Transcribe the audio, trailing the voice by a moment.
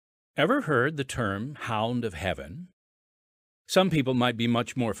Ever heard the term Hound of Heaven? Some people might be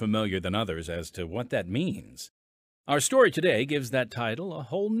much more familiar than others as to what that means. Our story today gives that title a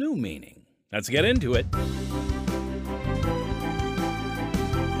whole new meaning. Let's get into it.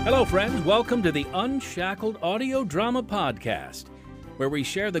 Hello, friends. Welcome to the Unshackled Audio Drama Podcast, where we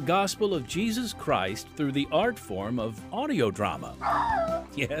share the gospel of Jesus Christ through the art form of audio drama.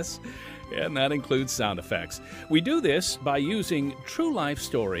 Yes, and that includes sound effects. We do this by using true life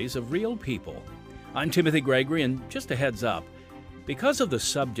stories of real people. I'm Timothy Gregory, and just a heads up, because of the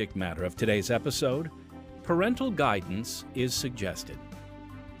subject matter of today's episode, parental guidance is suggested.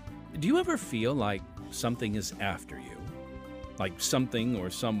 Do you ever feel like something is after you? Like something or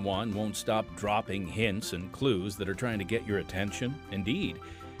someone won't stop dropping hints and clues that are trying to get your attention? Indeed,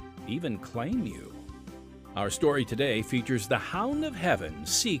 even claim you. Our story today features the Hound of Heaven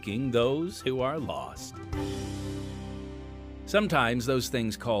seeking those who are lost. Sometimes those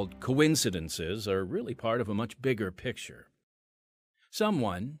things called coincidences are really part of a much bigger picture.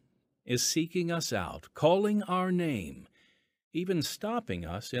 Someone is seeking us out, calling our name, even stopping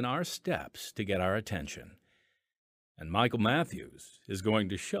us in our steps to get our attention. And Michael Matthews is going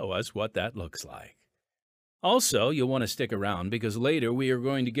to show us what that looks like. Also, you'll want to stick around because later we are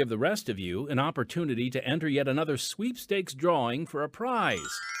going to give the rest of you an opportunity to enter yet another sweepstakes drawing for a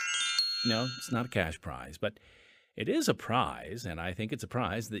prize. No, it's not a cash prize, but it is a prize, and I think it's a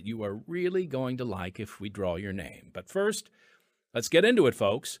prize that you are really going to like if we draw your name. But first, let's get into it,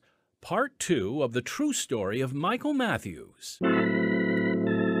 folks. Part 2 of the true story of Michael Matthews.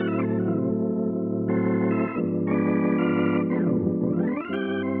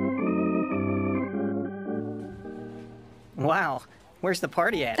 Wow, where's the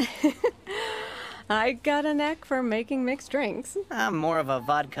party at? I got a knack for making mixed drinks. I'm more of a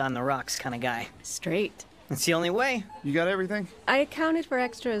vodka on the rocks kind of guy. Straight. It's the only way. You got everything? I accounted for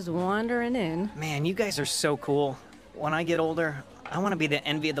extras wandering in. Man, you guys are so cool. When I get older, I want to be the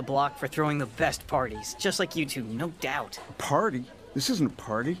envy of the block for throwing the best parties. Just like you two, no doubt. A party? This isn't a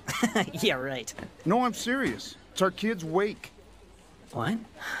party. Yeah, right. No, I'm serious. It's our kid's wake. What?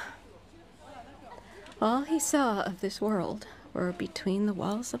 All he saw of this world were between the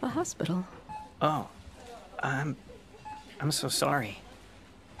walls of a hospital. Oh, I'm so sorry.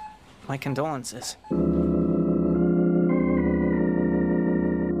 My condolences.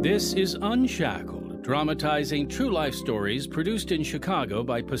 This is Unshackled, dramatizing true life stories produced in Chicago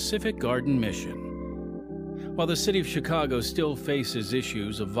by Pacific Garden Mission. While the city of Chicago still faces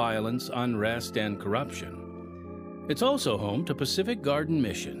issues of violence, unrest, and corruption, it's also home to Pacific Garden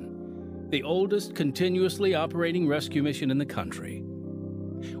Mission, the oldest continuously operating rescue mission in the country.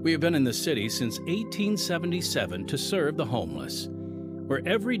 We have been in the city since 1877 to serve the homeless, where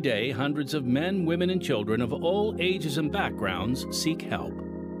every day hundreds of men, women, and children of all ages and backgrounds seek help.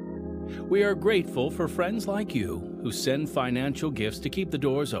 We are grateful for friends like you who send financial gifts to keep the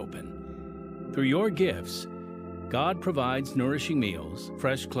doors open. Through your gifts, God provides nourishing meals,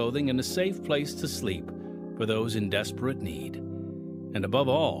 fresh clothing, and a safe place to sleep for those in desperate need. And above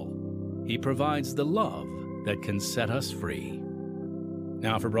all, He provides the love that can set us free.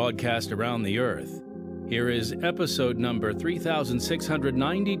 Now for broadcast around the earth, here is episode number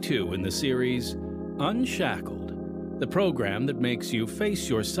 3692 in the series Unshackled, the program that makes you face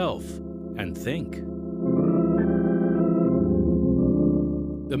yourself and think.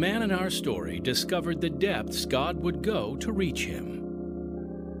 The man in our story discovered the depths God would go to reach him.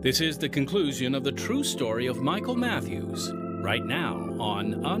 This is the conclusion of the true story of Michael Matthews, right now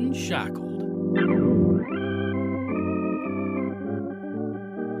on Unshackled.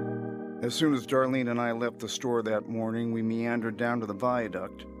 As soon as Darlene and I left the store that morning, we meandered down to the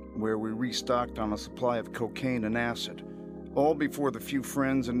viaduct, where we restocked on a supply of cocaine and acid, all before the few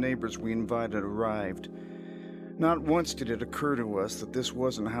friends and neighbors we invited arrived. Not once did it occur to us that this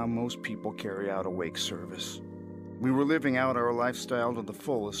wasn't how most people carry out a wake service. We were living out our lifestyle to the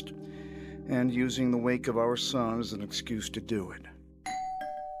fullest, and using the wake of our son as an excuse to do it.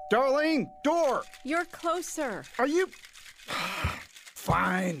 Darlene, door! You're closer. Are you...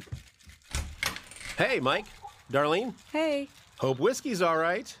 Fine. Hey, Mike. Darlene. Hey. Hope whiskey's all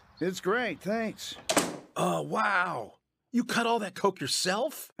right. It's great, thanks. Oh, wow. You cut all that coke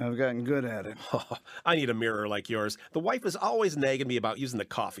yourself? I've gotten good at it. I need a mirror like yours. The wife is always nagging me about using the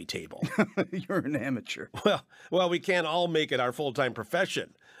coffee table. You're an amateur. Well, we can't all make it our full-time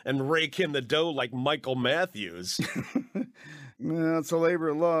profession and rake in the dough like Michael Matthews. Well, it's a labor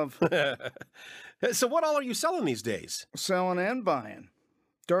of love. So what all are you selling these days? Selling and buying.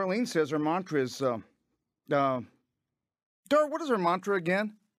 Darlene says her mantra is, Dar, what is her mantra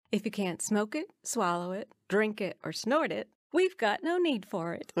again? If you can't smoke it, swallow it, drink it, or snort it, We've got no need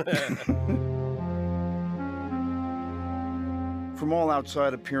for it. From all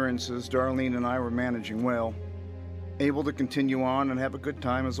outside appearances, Darlene and I were managing well, able to continue on and have a good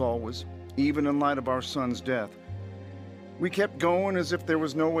time as always, even in light of our son's death. We kept going as if there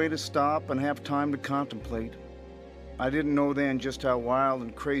was no way to stop and have time to contemplate. I didn't know then just how wild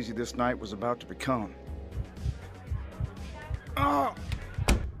and crazy this night was about to become.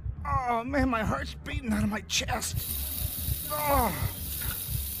 Oh man, my heart's beating out of my chest.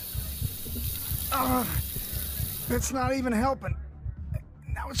 That's not even helping.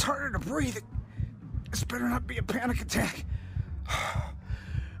 Now it's harder to breathe. This better not be a panic attack.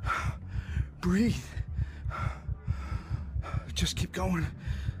 Breathe. Just keep going.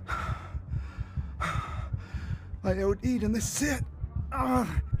 I OD'd and this is it.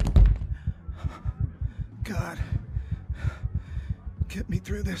 God. Get me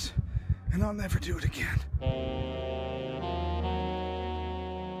through this, and I'll never do it again.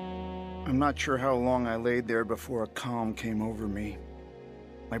 I'm not sure how long I laid there before a calm came over me.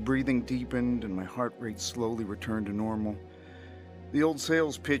 My breathing deepened and my heart rate slowly returned to normal. The old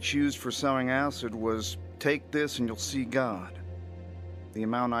sales pitch used for selling acid was, "Take this and you'll see God." The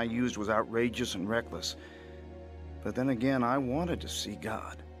amount I used was outrageous and reckless. But then again, I wanted to see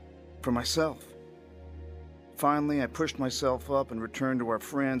God. For myself. Finally, I pushed myself up and returned to our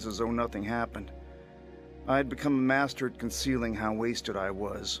friends as though nothing happened. I had become a master at concealing how wasted I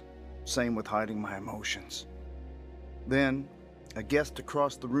was. Same with hiding my emotions. Then, a guest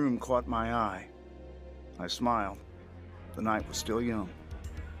across the room caught my eye. I smiled. The night was still young.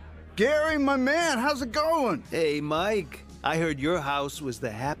 "Gary, my man, how's it going?" Hey, Mike. I heard your house was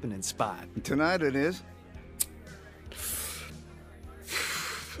the happening spot. "Tonight it is."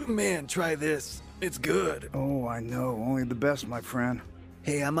 Man, try this. It's good. "Oh, I know. Only the best, my friend."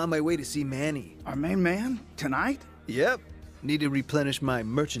 Hey, I'm on my way to see Manny. "Our main man? Tonight?" Yep. Need to replenish my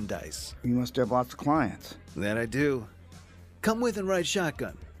merchandise. You must have lots of clients. That I do. Come with and ride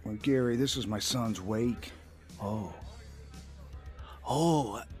shotgun. "Well, Gary, this is my son's wake." Oh,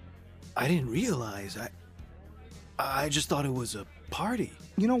 I didn't realize. I just thought it was a party.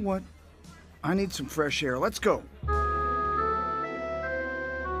 You know what? I need some fresh air. Let's go.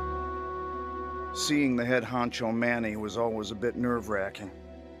 Seeing the head honcho Manny was always a bit nerve-wracking,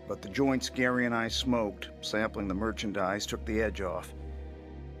 but the joints Gary and I smoked, sampling the merchandise, took the edge off.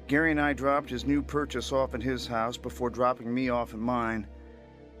 Gary and I dropped his new purchase off at his house before dropping me off at mine,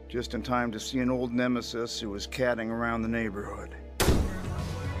 just in time to see an old nemesis who was catting around the neighborhood.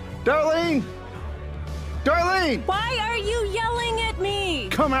 "Darlene! Darlene! Why are you yelling at me?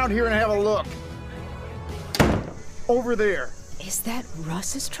 Come out here and have a look." "Over there." Is that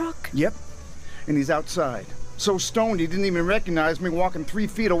Russ's truck? "Yep. And he's outside. So stoned he didn't even recognize me walking 3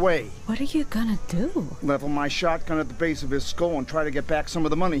 feet away." What are you gonna do? "Level my shotgun at the base of his skull and try to get back some of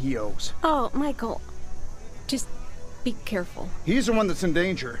the money he owes." Oh, Michael. Just be careful. He's the one that's in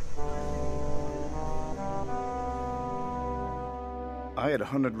danger. I had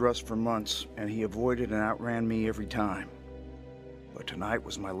hunted Russ for months, and he avoided and outran me every time. But tonight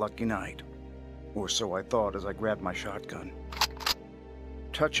was my lucky night. Or so I thought as I grabbed my shotgun.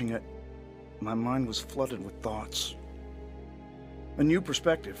 Touching it, my mind was flooded with thoughts. A new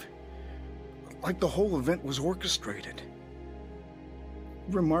perspective. Like the whole event was orchestrated.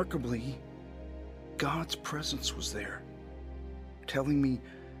 Remarkably, God's presence was there, telling me,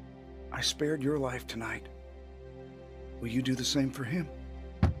 "I spared your life tonight. Will you do the same for him?"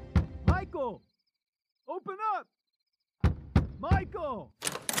 Michael! Open up! Michael!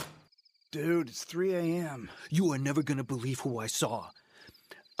 "Dude, it's 3 a.m. You are never gonna believe who I saw.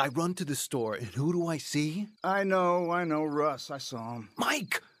 I run to the store, and who do I see? I know, Russ. I saw him.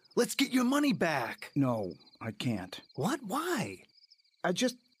 Mike! Let's get your money back! No, I can't. What? Why? I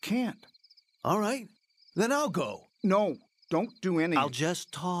just can't. All right, then I'll go. No, don't do anything. I'll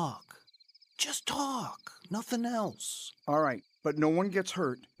just talk. Just talk. Nothing else. All right, but no one gets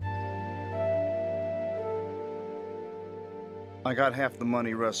hurt. I got half the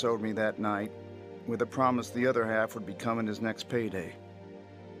money Russ owed me that night, with a promise the other half would be coming his next payday.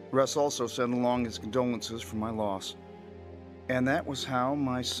 Russ also sent along his condolences for my loss. And that was how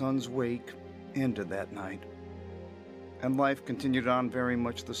my son's wake ended that night. And life continued on very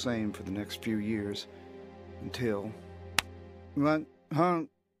much the same for the next few years, until... What? Huh?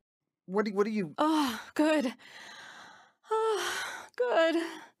 What do you... Oh, good. Oh, good.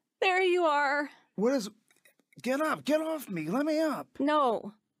 There you are. What is... Get up! Get off me! Let me up!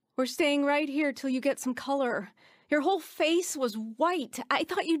 No, we're staying right here till you get some color. Your whole face was white. I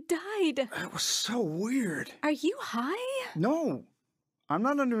thought you died. That was so weird. Are you high? No, I'm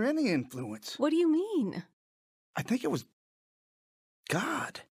not under any influence. What do you mean? I think it was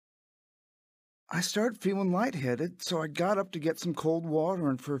God. I started feeling lightheaded, so I got up to get some cold water,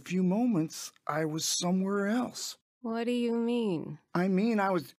 and for a few moments, I was somewhere else. What do you mean? I mean, I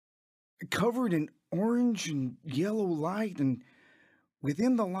was covered in orange and yellow light, and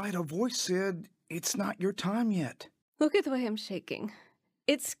within the light, a voice said, "It's not your time yet." Look at the way I'm shaking.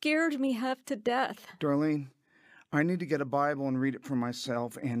 It scared me half to death. Darlene, I need to get a Bible and read it for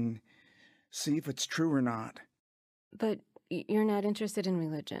myself and see if it's true or not. But you're not interested in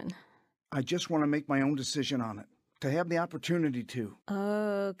religion. I just want to make my own decision on it, to have the opportunity to.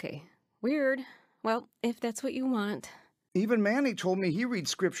 Okay. Weird. Well, if that's what you want. Even Manny told me he reads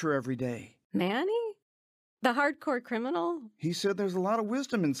scripture every day. Manny? The hardcore criminal? He said there's a lot of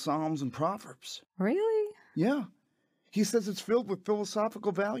wisdom in Psalms and Proverbs. Really? Yeah. He says it's filled with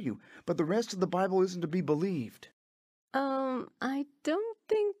philosophical value, but the rest of the Bible isn't to be believed. I don't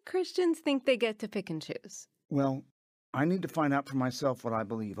think Christians think they get to pick and choose. Well, I need to find out for myself what I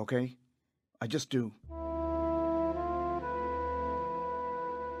believe, okay? I just do.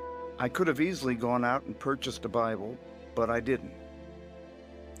 I could have easily gone out and purchased a Bible, but I didn't.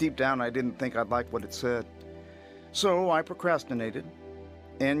 Deep down, I didn't think I'd like what it said. So I procrastinated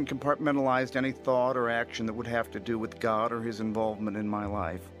and compartmentalized any thought or action that would have to do with God or his involvement in my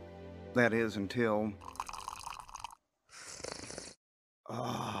life. That is, until...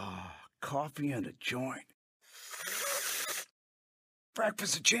 coffee and a joint.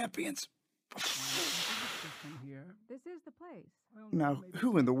 Breakfast of champions. This is the place. Now,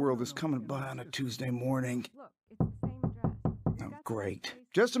 who in the world is coming by on a Tuesday morning? Look, it's the same address. Oh, great.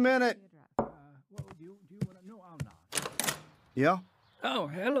 Just a minute. Well, do you want to know? I'm not. Yeah? Oh,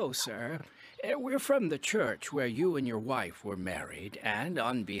 hello, sir. We're from the church where you and your wife were married, and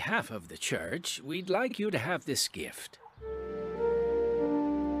on behalf of the church, we'd like you to have this gift.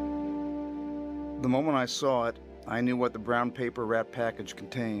 The moment I saw it, I knew what the brown paper wrap package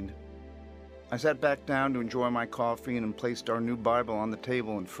contained. I sat back down to enjoy my coffee and placed our new Bible on the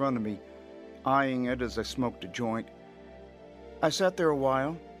table in front of me, eyeing it as I smoked a joint. I sat there a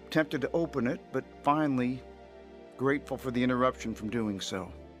while, tempted to open it, but finally grateful for the interruption from doing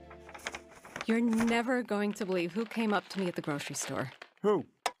so. You're never going to believe who came up to me at the grocery store. Who?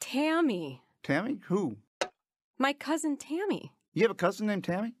 Tammy. Tammy? Who? My cousin Tammy. You have a cousin named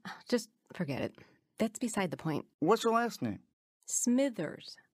Tammy? Just forget it. That's beside the point. What's her last name?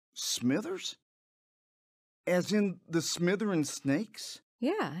 Smithers. Smithers? As in the Smitherin Snakes?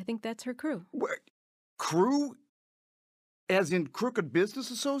 Yeah, I think that's her crew. What? Crew? As in crooked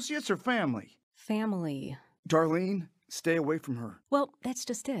business associates or family? Family. Darlene, stay away from her. Well, that's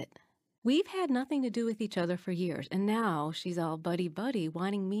just it. We've had nothing to do with each other for years, and now she's all buddy-buddy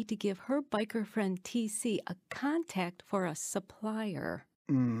wanting me to give her biker friend TC a contact for a supplier.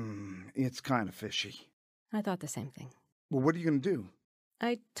 It's kind of fishy. I thought the same thing. Well, what are you going to do?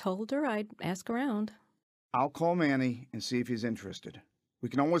 I told her I'd ask around. I'll call Manny and see if he's interested. We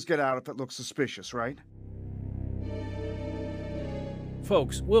can always get out if it looks suspicious, right?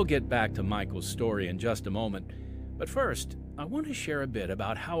 Folks, we'll get back to Michael's story in just a moment. But first, I want to share a bit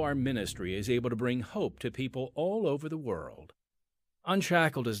about how our ministry is able to bring hope to people all over the world.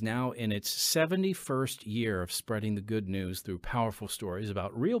 Unshackled is now in its 71st year of spreading the good news through powerful stories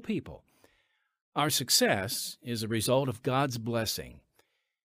about real people. Our success is a result of God's blessing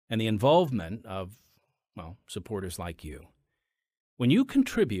and the involvement of, supporters like you. When you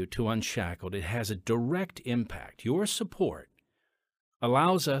contribute to Unshackled, it has a direct impact. Your support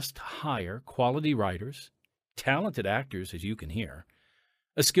allows us to hire quality writers, talented actors, as you can hear,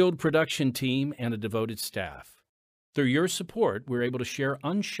 a skilled production team, and a devoted staff. Through your support, we're able to share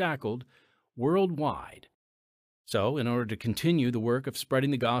Unshackled worldwide. So, in order to continue the work of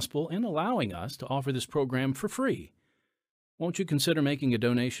spreading the gospel and allowing us to offer this program for free, won't you consider making a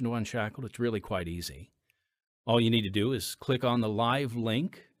donation to Unshackled? It's really quite easy. All you need to do is click on the live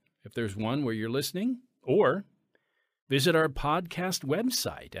link, if there's one where you're listening, or visit our podcast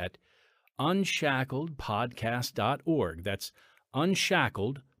website at unshackledpodcast.org. That's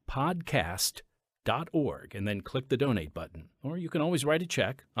unshackledpodcast.org, and then click the donate button. Or you can always write a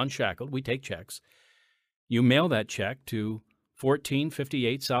check, Unshackled. We take checks. You mail that check to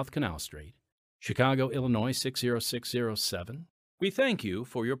 1458 South Canal Street, Chicago, Illinois 60607. We thank you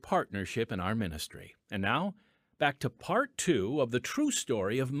for your partnership in our ministry. And now, back to part 2 of the true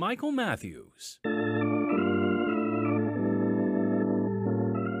story of Michael Matthews.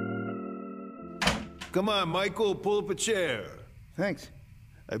 Come on, Michael, pull up a chair. Thanks.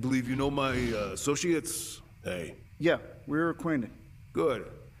 I believe you know my associates. Hey. Yeah, we're acquainted.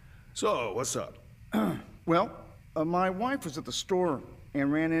 Good. So, what's up? My wife was at the store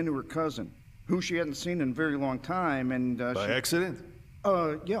and ran into her cousin, who she hadn't seen in a very long time, and By accident?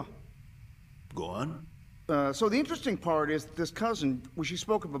 Yeah. Go on. So the interesting part is that this cousin, well, she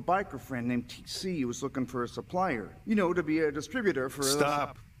spoke of a biker friend named TC who was looking for a supplier. You know, to be a distributor for...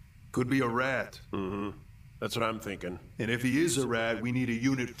 Stop. Could be a rat. Mm-hmm. That's what I'm thinking. And if he is a rat, we need a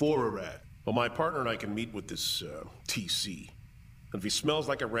unit for a rat. Well, my partner and I can meet with this, TC. And if he smells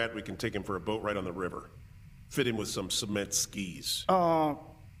like a rat, we can take him for a boat right on the river. Fit him with some cement skis.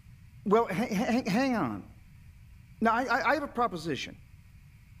 Well, hang on. Now, I have a proposition.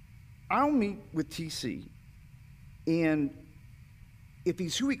 I'll meet with TC, and if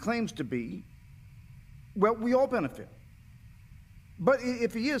he's who he claims to be, well, we all benefit. But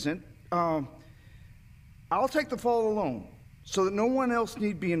if he isn't, I'll take the fall alone, so that no one else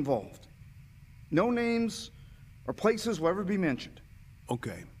need be involved. No names or places will ever be mentioned.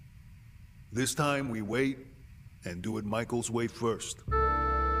 Okay. This time we wait and do it Michael's way first.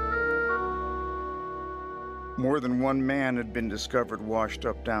 More than one man had been discovered washed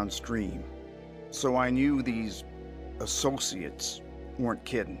up downstream, so I knew these associates weren't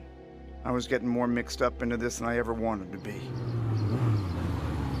kidding. I was getting more mixed up into this than I ever wanted to be.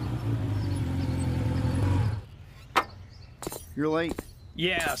 You're late.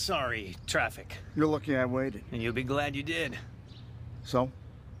 Yeah, sorry. Traffic. You're lucky I waited. And you'll be glad you did. So?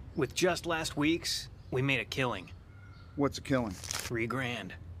 With just last week's, we made a killing. What's a killing? $3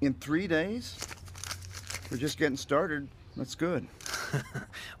 grand. In 3 days? We're just getting started. That's good.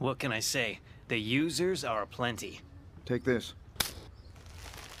 What can I say? The users are aplenty. Take this.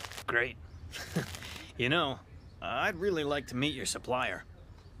 Great. You know, I'd really like to meet your supplier.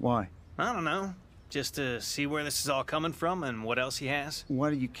 Why? I don't know. Just to see where this is all coming from and what else he has. Why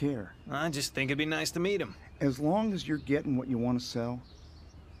do you care? I just think it'd be nice to meet him. As long as you're getting what you want to sell,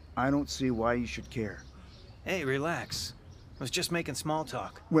 I don't see why you should care. Hey, relax. I was just making small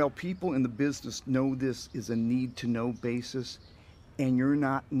talk. Well, people in the business know this is a need-to-know basis, and you're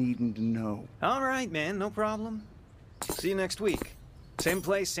not needing to know. All right, man, no problem. See you next week. Same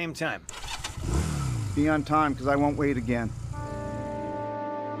place, same time. Be on time, because I won't wait again.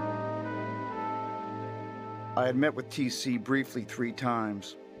 I had met with TC briefly 3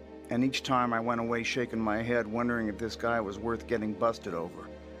 times, and each time I went away shaking my head, wondering if this guy was worth getting busted over.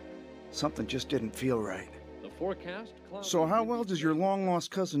 Something just didn't feel right. So how well does your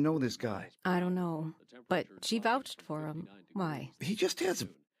long-lost cousin know this guy? I don't know, but she vouched for him. Why? He just has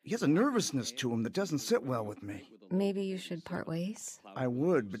a nervousness to him that doesn't sit well with me. Maybe you should part ways? I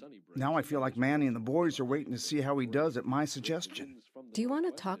would, but now I feel like Manny and the boys are waiting to see how he does at my suggestion. Do you want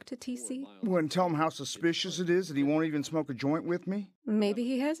to talk to TC? Wouldn't tell him how suspicious it is that he won't even smoke a joint with me? Maybe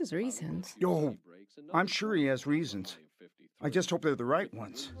he has his reasons. Oh, I'm sure he has reasons. I just hope they're the right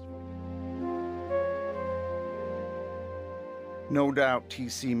ones. No doubt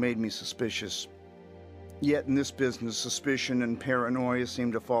TC made me suspicious. Yet in this business, suspicion and paranoia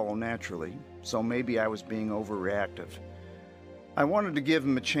seem to follow naturally, so maybe I was being overreactive. I wanted to give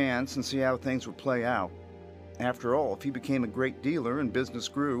him a chance and see how things would play out. After all, if he became a great dealer and business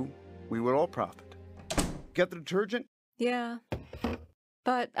grew, we would all profit. Get the detergent? Yeah,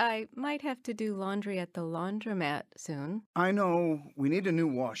 but I might have to do laundry at the laundromat soon. I know. We need a new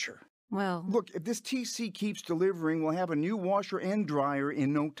washer. Well... Look, if this TC keeps delivering, we'll have a new washer and dryer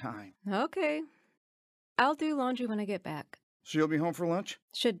in no time. Okay. I'll do laundry when I get back. So you'll be home for lunch?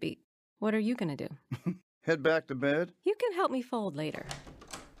 Should be. What are you gonna do? Head back to bed? You can help me fold later.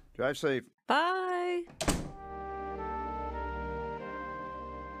 Drive safe. Bye!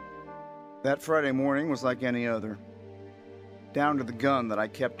 That Friday morning was like any other. Down to the gun that I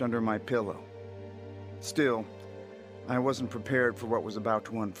kept under my pillow. Still, I wasn't prepared for what was about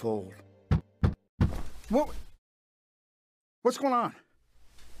to unfold. What? What's going on?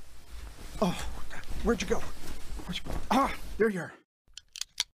 Oh, where'd you go? Ah, there you are.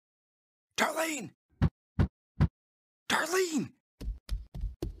 Darlene! Darlene!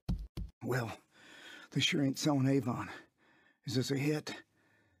 Well, this sure ain't selling Avon. Is this a hit?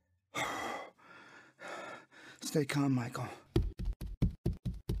 Stay calm, Michael.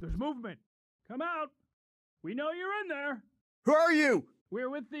 There's movement. Come out. We know you're in there. Who are you? We're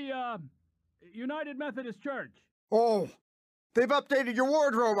with the, United Methodist Church. Oh, they've updated your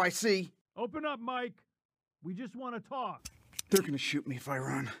wardrobe, I see. Open up, Mike. We just want to talk. They're gonna shoot me if I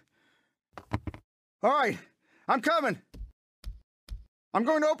run. All right, I'm coming. I'm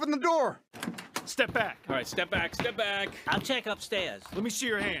going to open the door. Step back. All right, step back, step back. I'll check upstairs. Let me see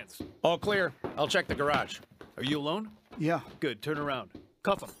your hands. All clear. I'll check the garage. Are you alone? Yeah. Good, turn around.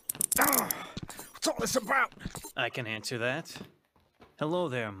 Cuff him. Ah, what's all this about? I can answer that. Hello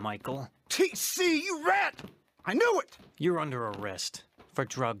there, Michael. TC, you rat! I knew it! You're under arrest for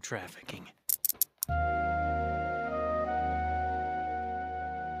drug trafficking.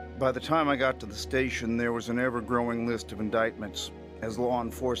 By the time I got to the station, there was an ever-growing list of indictments as law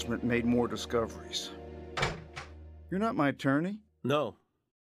enforcement made more discoveries. You're not my attorney? No.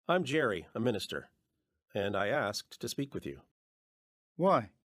 I'm Jerry, a minister, and I asked to speak with you. Why?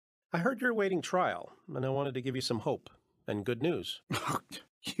 I heard you're awaiting trial, and I wanted to give you some hope and good news.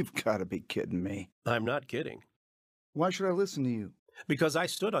 You've got to be kidding me. I'm not kidding. Why should I listen to you? Because I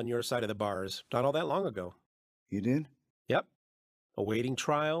stood on your side of the bars not all that long ago. You did? Yep. Awaiting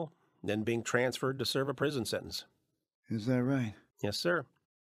trial, then being transferred to serve a prison sentence. Is that right? Yes, sir.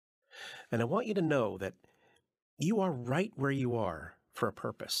 And I want you to know that you are right where you are for a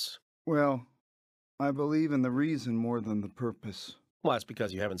purpose. Well, I believe in the reason more than the purpose. Well, that's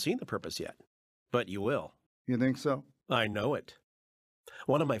because you haven't seen the purpose yet. But you will. You think so? I know it.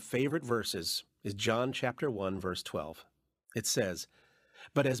 One of my favorite verses is John chapter 1, verse 12. It says,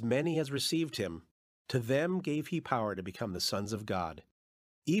 "But as many as received him, to them gave he power to become the sons of God,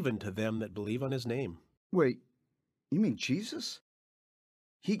 even to them that believe on his name." Wait, you mean Jesus?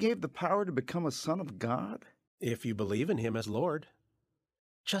 He gave the power to become a son of God? If you believe in him as Lord.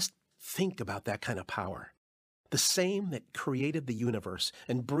 Just think about that kind of power. The same that created the universe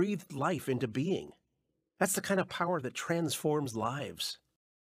and breathed life into being. That's the kind of power that transforms lives.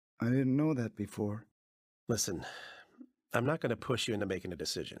 I didn't know that before. Listen, I'm not going to push you into making a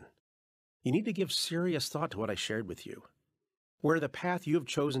decision. You need to give serious thought to what I shared with you. Where the path you have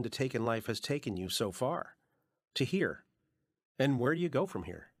chosen to take in life has taken you so far. To here. And where do you go from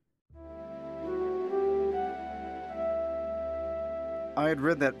here? I had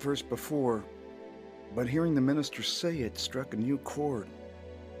read that verse before, but hearing the minister say it struck a new chord,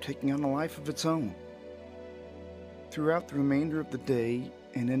 taking on a life of its own. Throughout the remainder of the day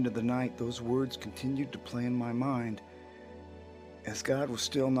and into the night, those words continued to play in my mind as God was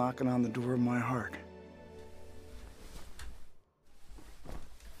still knocking on the door of my heart.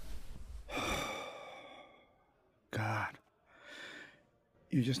 God,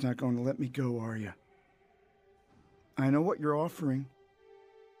 you're just not going to let me go, are you? I know what you're offering,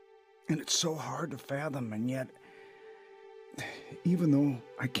 and it's so hard to fathom, and yet, even though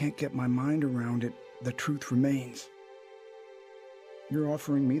I can't get my mind around it, the truth remains. You're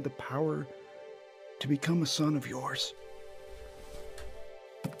offering me the power to become a son of yours.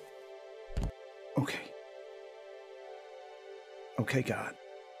 Okay, God.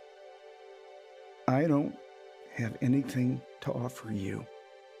 I don't have anything to offer you.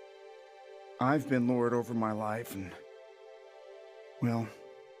 I've been Lord over my life, and, well,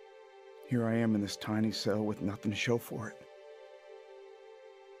 here I am in this tiny cell with nothing to show for it.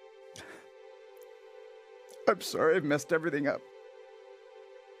 I'm sorry I've messed everything up.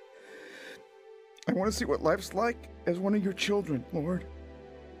 I want to see what life's like as one of your children, Lord.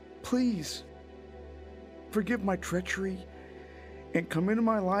 Please, forgive my treachery and come into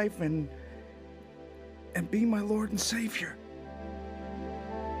my life and be my Lord and Savior.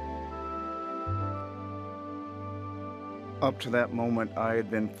 Up to that moment, I had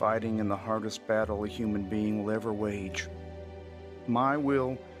been fighting in the hardest battle a human being will ever wage. My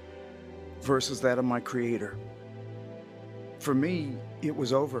will versus that of my Creator. For me, it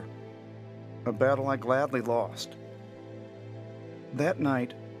was over. A battle I gladly lost. That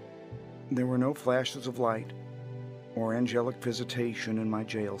night, there were no flashes of light or angelic visitation in my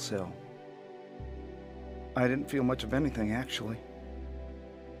jail cell. I didn't feel much of anything, actually.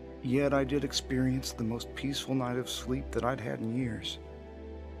 Yet I did experience the most peaceful night of sleep that I'd had in years.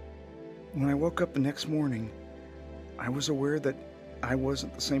 When I woke up the next morning, I was aware that I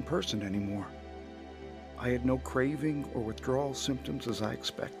wasn't the same person anymore. I had no craving or withdrawal symptoms as I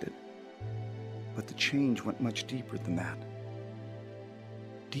expected. But the change went much deeper than that.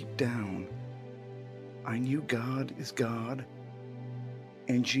 Deep down, I knew God is God,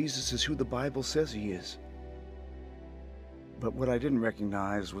 and Jesus is who the Bible says he is. But what I didn't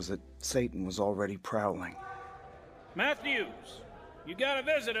recognize was that Satan was already prowling. Matthews, you got a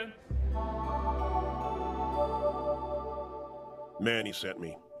visitor. Manny sent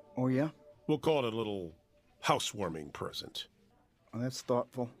me. Oh, yeah? We'll call it a little housewarming present. Oh, that's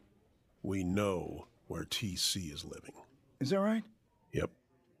thoughtful. We know where TC is living. Is that right? Yep.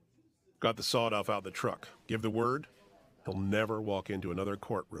 Got the sawed-off out of the truck. Give the word, he'll never walk into another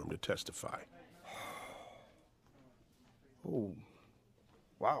courtroom to testify. Oh,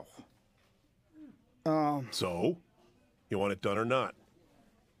 wow. So, you want it done or not?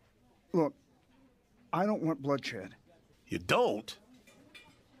 Look, I don't want bloodshed. You don't?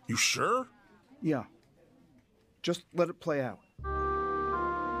 You sure? Yeah. Just let it play out.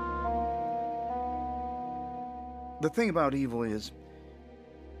 The thing about evil is,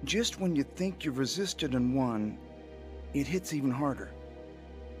 just when you think you've resisted and won, it hits even harder.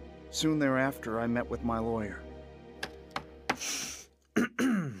 Soon thereafter, I met with my lawyer.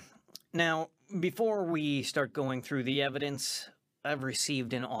 Now, before we start going through the evidence, I've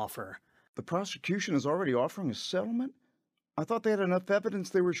received an offer. The prosecution is already offering a settlement? I thought they had enough evidence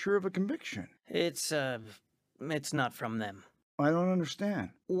they were sure of a conviction. It's not from them. I don't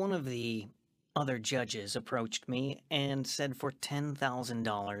understand. One of the other judges approached me and said for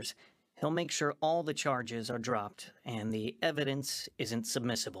 $10,000, he'll make sure all the charges are dropped and the evidence isn't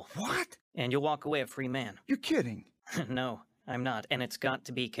submissible. What? And you'll walk away a free man. You're kidding. No, I'm not, and it's got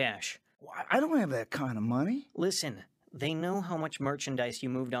to be cash. I don't have that kind of money. Listen, they know how much merchandise you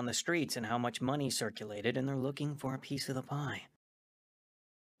moved on the streets and how much money circulated, and they're looking for a piece of the pie.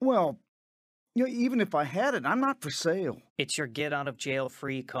 Well, even if I had it, I'm not for sale. It's your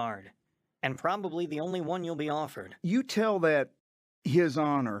get-out-of-jail-free card, and probably the only one you'll be offered. You tell that His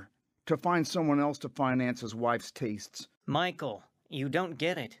Honor to find someone else to finance his wife's tastes. Michael, you don't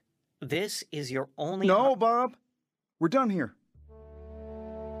get it. This is your only... No, Bob. We're done here.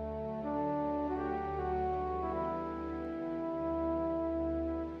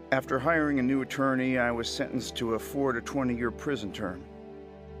 After hiring a new attorney, I was sentenced to a 4 to 20-year prison term.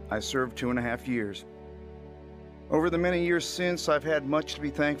 I served 2.5 years. Over the many years since, I've had much to be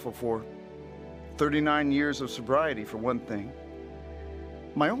thankful for. 39 years of sobriety, for one thing.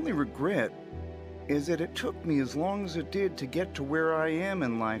 My only regret is that it took me as long as it did to get to where I am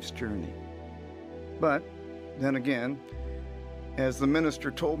in life's journey. But, then again, as the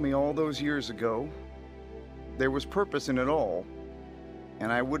minister told me all those years ago, there was purpose in it all,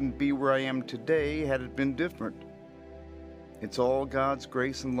 and I wouldn't be where I am today had it been different. It's all God's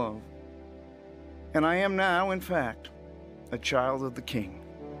grace and love. And I am now, in fact, a child of the King.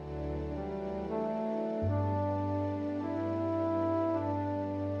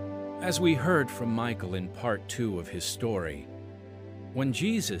 As we heard from Michael in part 2 of his story, when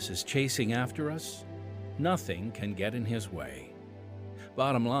Jesus is chasing after us, nothing can get in his way.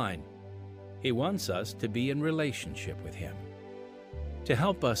 Bottom line, he wants us to be in relationship with him, to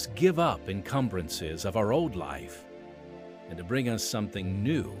help us give up encumbrances of our old life, and to bring us something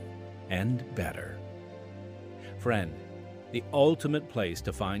new and better. Friend, the ultimate place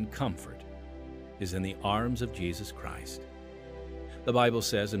to find comfort is in the arms of Jesus Christ. The Bible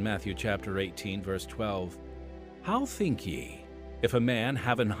says in Matthew chapter 18, verse 12, "How think ye, if a man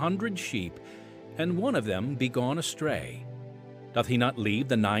have 100 sheep, and one of them be gone astray? Doth he not leave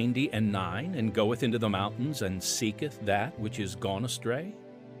the 99 and goeth into the mountains and seeketh that which is gone astray?"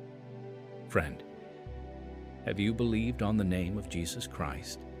 Friend, have you believed on the name of Jesus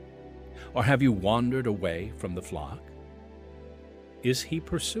Christ? Or have you wandered away from the flock? Is he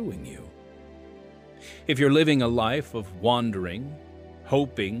pursuing you? If you're living a life of wandering,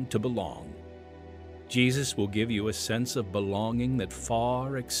 hoping to belong, Jesus will give you a sense of belonging that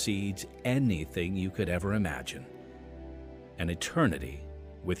far exceeds anything you could ever imagine. An eternity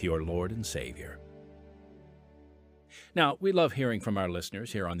with your Lord and Savior. Now, we love hearing from our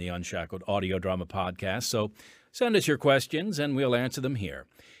listeners here on the Unshackled Audio Drama Podcast, so send us your questions and we'll answer them here.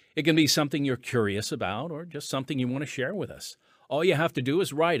 It can be something you're curious about or just something you want to share with us. All you have to do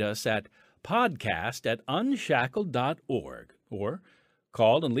is write us at podcast@unshackled.org or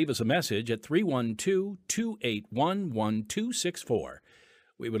call and leave us a message at 312-281-1264.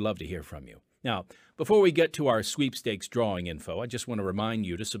 We would love to hear from you. Now, before we get to our sweepstakes drawing info, I just want to remind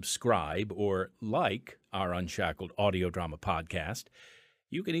you to subscribe or like our Unshackled Audio Drama Podcast.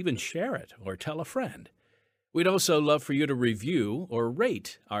 You can even share it or tell a friend. We'd also love for you to review or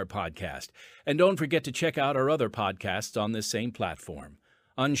rate our podcast. And don't forget to check out our other podcasts on this same platform,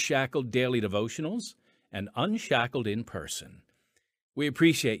 Unshackled Daily Devotionals and Unshackled in Person. We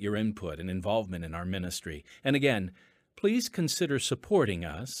appreciate your input and involvement in our ministry. And again, please consider supporting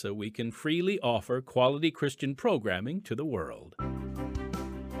us so we can freely offer quality Christian programming to the world.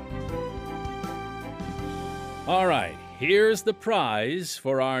 All right, here's the prize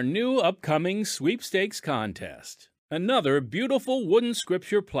for our new upcoming sweepstakes contest. Another beautiful wooden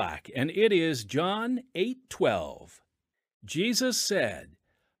scripture plaque, and it is John 8:12. Jesus said,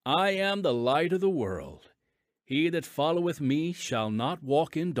 "I am the light of the world. He that followeth me shall not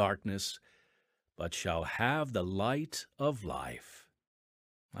walk in darkness, but shall have the light of life."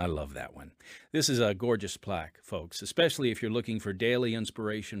 I love that one. This is a gorgeous plaque, folks, especially if you're looking for daily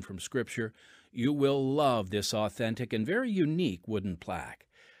inspiration from Scripture. You will love this authentic and very unique wooden plaque.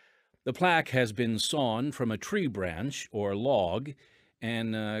 The plaque has been sawn from a tree branch or log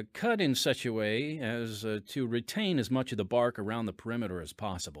and cut in such a way as to retain as much of the bark around the perimeter as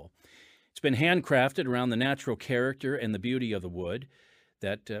possible. It's been handcrafted around the natural character and the beauty of the wood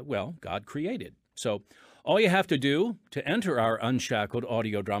that, God created. So All you have to do to enter our Unshackled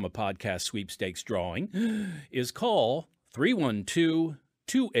Audio Drama Podcast Sweepstakes drawing is call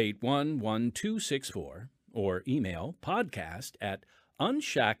 312-281-1264 or email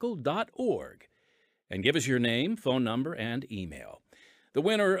podcast@unshackled.org and give us your name, phone number, and email. The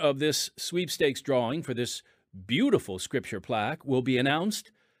winner of this sweepstakes drawing for this beautiful scripture plaque will be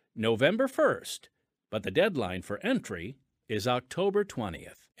announced November 1st, but the deadline for entry is October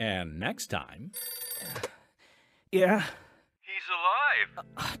 20th. And next time... Yeah? He's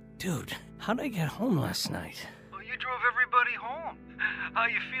alive! Dude, how'd I get home last night? Well, you drove everybody home. How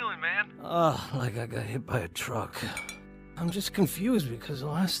you feeling, man? Like I got hit by a truck. I'm just confused because the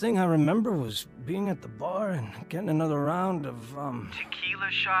last thing I remember was being at the bar and getting another round of, Tequila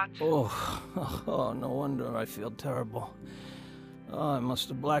shots? Oh, no wonder I feel terrible. I must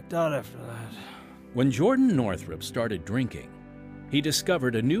have blacked out after that. When Jordan Northrup started drinking, he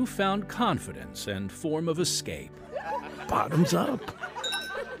discovered a newfound confidence and form of escape. Bottoms up.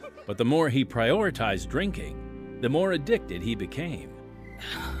 But the more he prioritized drinking, the more addicted he became.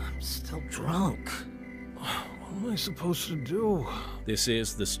 I'm still drunk. What am I supposed to do? This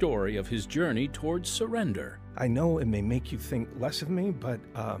is the story of his journey towards surrender. I know it may make you think less of me, but,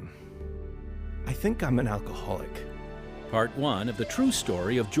 I think I'm an alcoholic. Part 1 of the true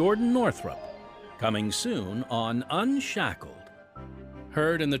story of Jordan Northrup, coming soon on Unshackled.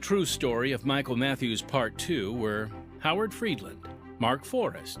 Heard in the true story of Michael Matthews Part 2 were Howard Friedland, Mark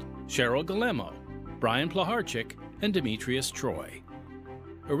Forrest, Cheryl Galemo, Brian Plaharchik, and Demetrius Troy.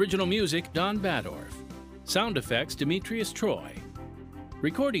 Original music, Don Badorf. Sound effects, Demetrius Troy.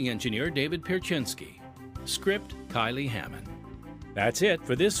 Recording engineer, David Pierczynski. Script, Kylie Hammond. That's it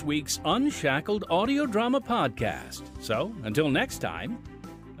for this week's Unshackled Audio Drama Podcast. So, until next time,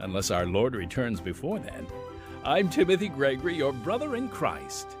 unless our Lord returns before then, I'm Timothy Gregory, your brother in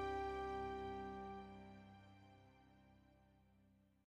Christ.